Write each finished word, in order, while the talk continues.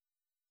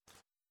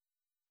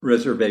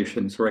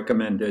Reservations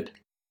recommended.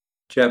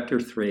 Chapter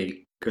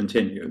 3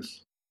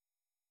 continues.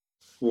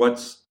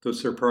 What's the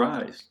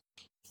surprise?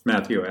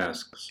 Matthew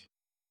asks.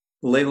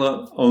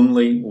 Layla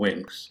only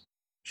winks.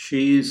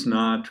 She's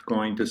not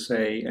going to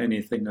say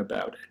anything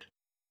about it.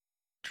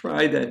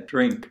 Try that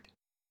drink,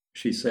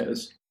 she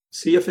says.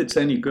 See if it's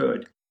any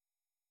good.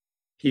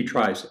 He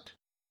tries it.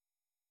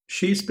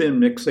 She's been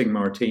mixing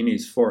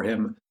martinis for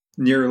him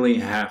nearly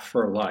half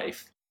her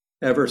life,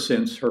 ever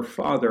since her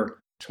father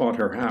taught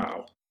her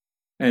how.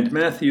 And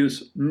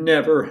Matthew's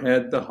never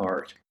had the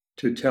heart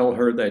to tell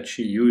her that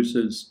she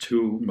uses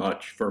too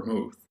much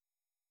vermouth.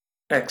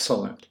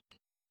 Excellent,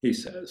 he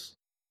says.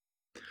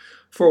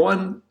 For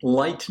one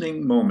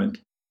lightning moment,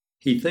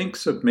 he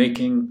thinks of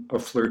making a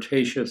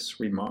flirtatious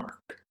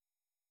remark.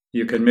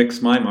 You can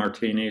mix my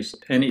martinis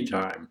any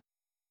time.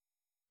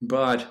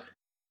 But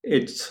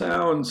it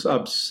sounds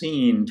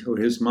obscene to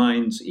his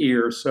mind's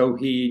ear, so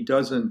he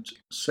doesn't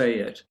say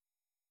it,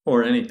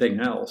 or anything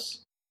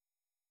else.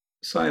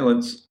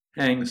 Silence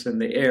hangs in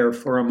the air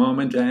for a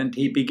moment, and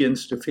he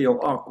begins to feel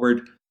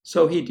awkward,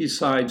 so he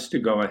decides to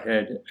go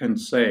ahead and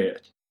say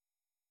it.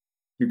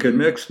 You can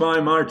mix my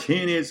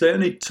martinis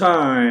any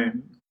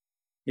time,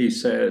 he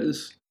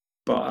says,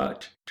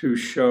 but to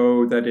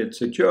show that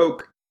it's a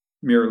joke,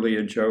 merely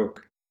a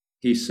joke,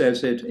 he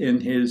says it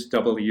in his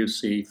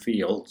W.C.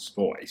 Fields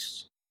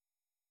voice.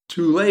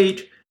 Too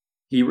late,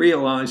 he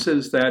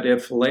realizes that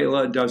if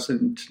Layla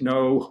doesn't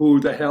know who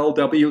the hell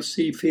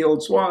W.C.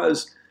 Fields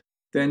was,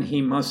 then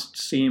he must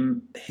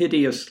seem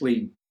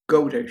hideously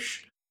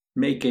goatish,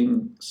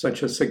 making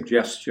such a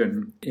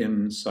suggestion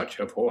in such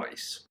a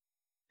voice.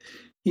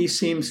 He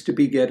seems to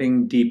be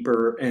getting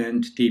deeper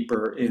and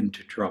deeper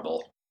into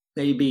trouble.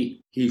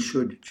 Maybe he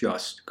should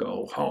just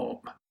go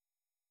home.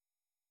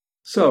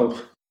 So,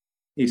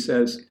 he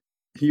says,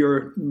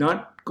 you're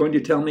not going to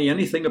tell me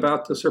anything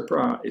about the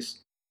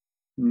surprise?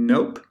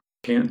 Nope,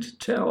 can't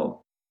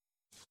tell.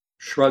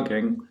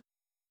 Shrugging,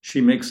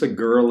 she makes a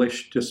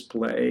girlish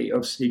display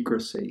of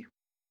secrecy.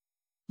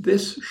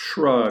 This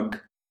shrug,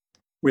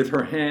 with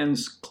her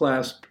hands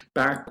clasped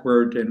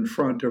backward in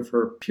front of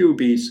her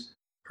pubes,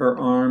 her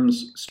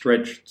arms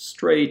stretched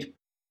straight,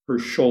 her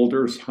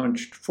shoulders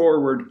hunched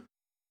forward,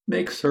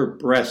 makes her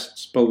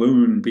breasts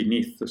balloon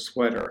beneath the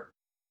sweater.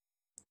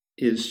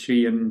 Is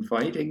she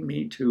inviting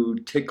me to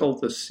tickle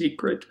the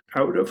secret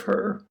out of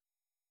her?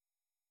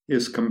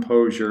 His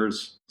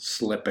composure's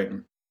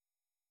slipping.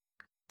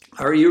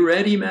 Are you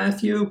ready,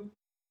 Matthew?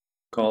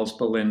 Calls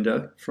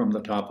Belinda from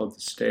the top of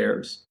the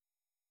stairs.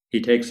 He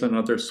takes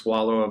another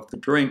swallow of the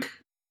drink,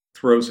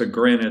 throws a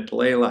grin at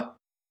Layla.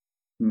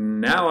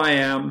 Now I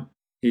am,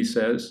 he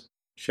says.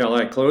 Shall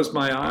I close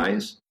my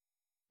eyes?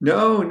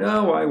 No,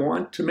 I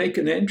want to make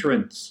an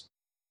entrance.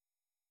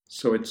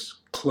 So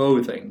it's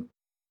clothing,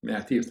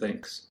 Matthew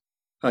thinks.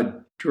 A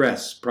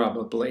dress,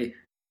 probably.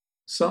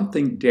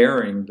 Something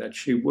daring that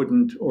she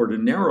wouldn't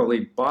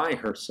ordinarily buy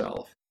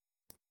herself.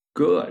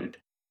 Good.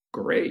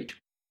 Great.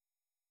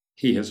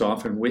 He has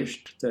often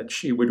wished that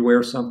she would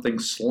wear something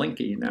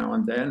slinky now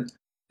and then,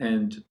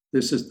 and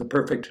this is the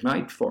perfect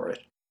night for it.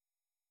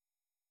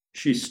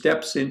 She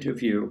steps into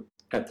view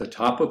at the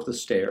top of the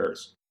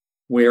stairs,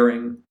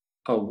 wearing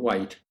a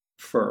white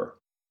fur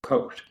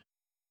coat.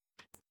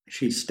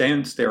 She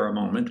stands there a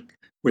moment,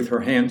 with her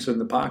hands in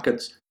the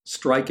pockets,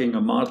 striking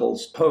a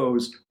model's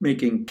pose,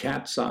 making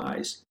cat's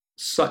eyes,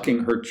 sucking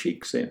her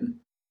cheeks in.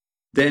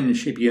 Then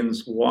she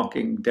begins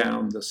walking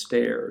down the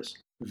stairs,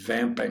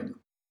 vamping.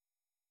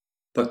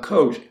 The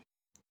coat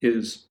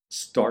is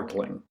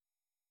startling.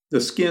 The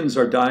skins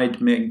are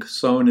dyed mink,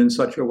 sewn in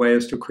such a way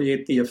as to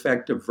create the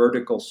effect of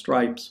vertical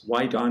stripes,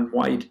 white on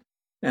white,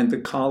 and the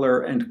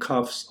collar and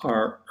cuffs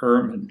are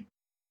ermine,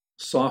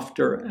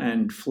 softer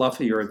and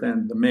fluffier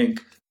than the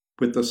mink,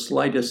 with the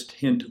slightest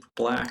hint of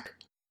black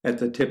at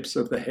the tips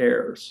of the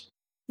hairs.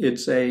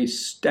 It's a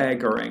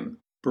staggering,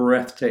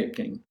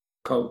 breathtaking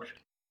coat.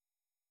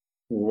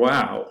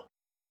 Wow,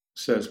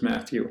 says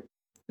Matthew,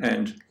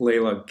 and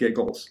Layla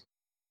giggles.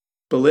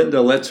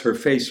 Belinda lets her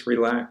face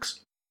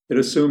relax. It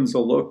assumes a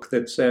look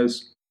that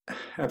says,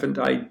 haven't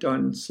I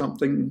done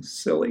something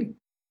silly?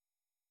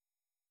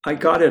 I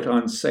got it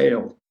on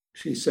sale,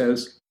 she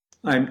says.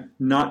 I'm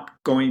not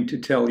going to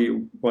tell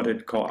you what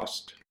it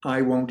cost.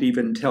 I won't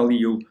even tell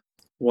you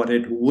what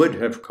it would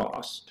have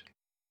cost.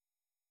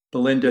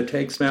 Belinda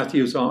takes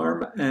Matthew's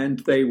arm and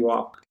they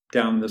walk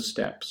down the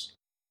steps.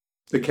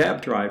 The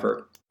cab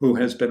driver, who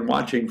has been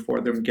watching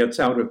for them, gets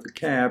out of the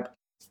cab.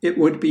 It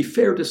would be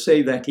fair to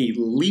say that he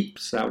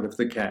leaps out of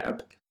the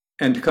cab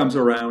and comes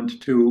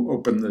around to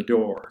open the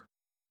door.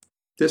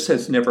 This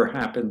has never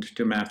happened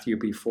to Matthew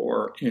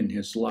before in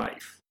his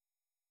life.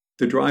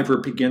 The driver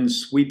begins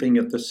sweeping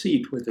at the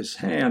seat with his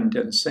hand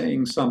and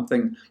saying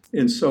something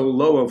in so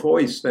low a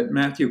voice that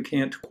Matthew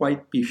can't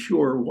quite be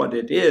sure what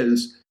it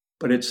is,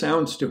 but it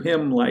sounds to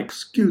him like,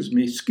 excuse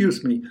me,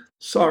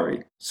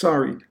 sorry,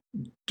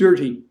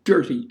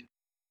 dirty.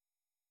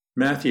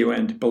 Matthew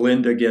and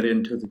Belinda get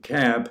into the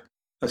cab,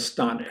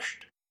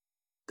 astonished.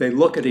 They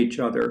look at each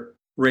other,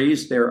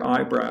 raise their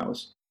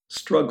eyebrows,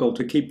 struggle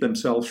to keep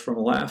themselves from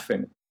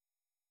laughing.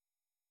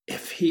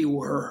 "If he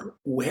were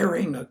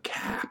wearing a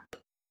cap,"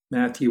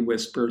 Matthew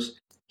whispers,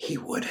 "he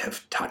would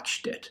have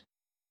touched it.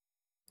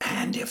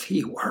 And if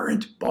he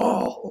weren't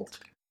bald,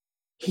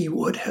 he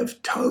would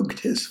have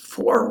tugged his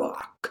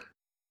forelock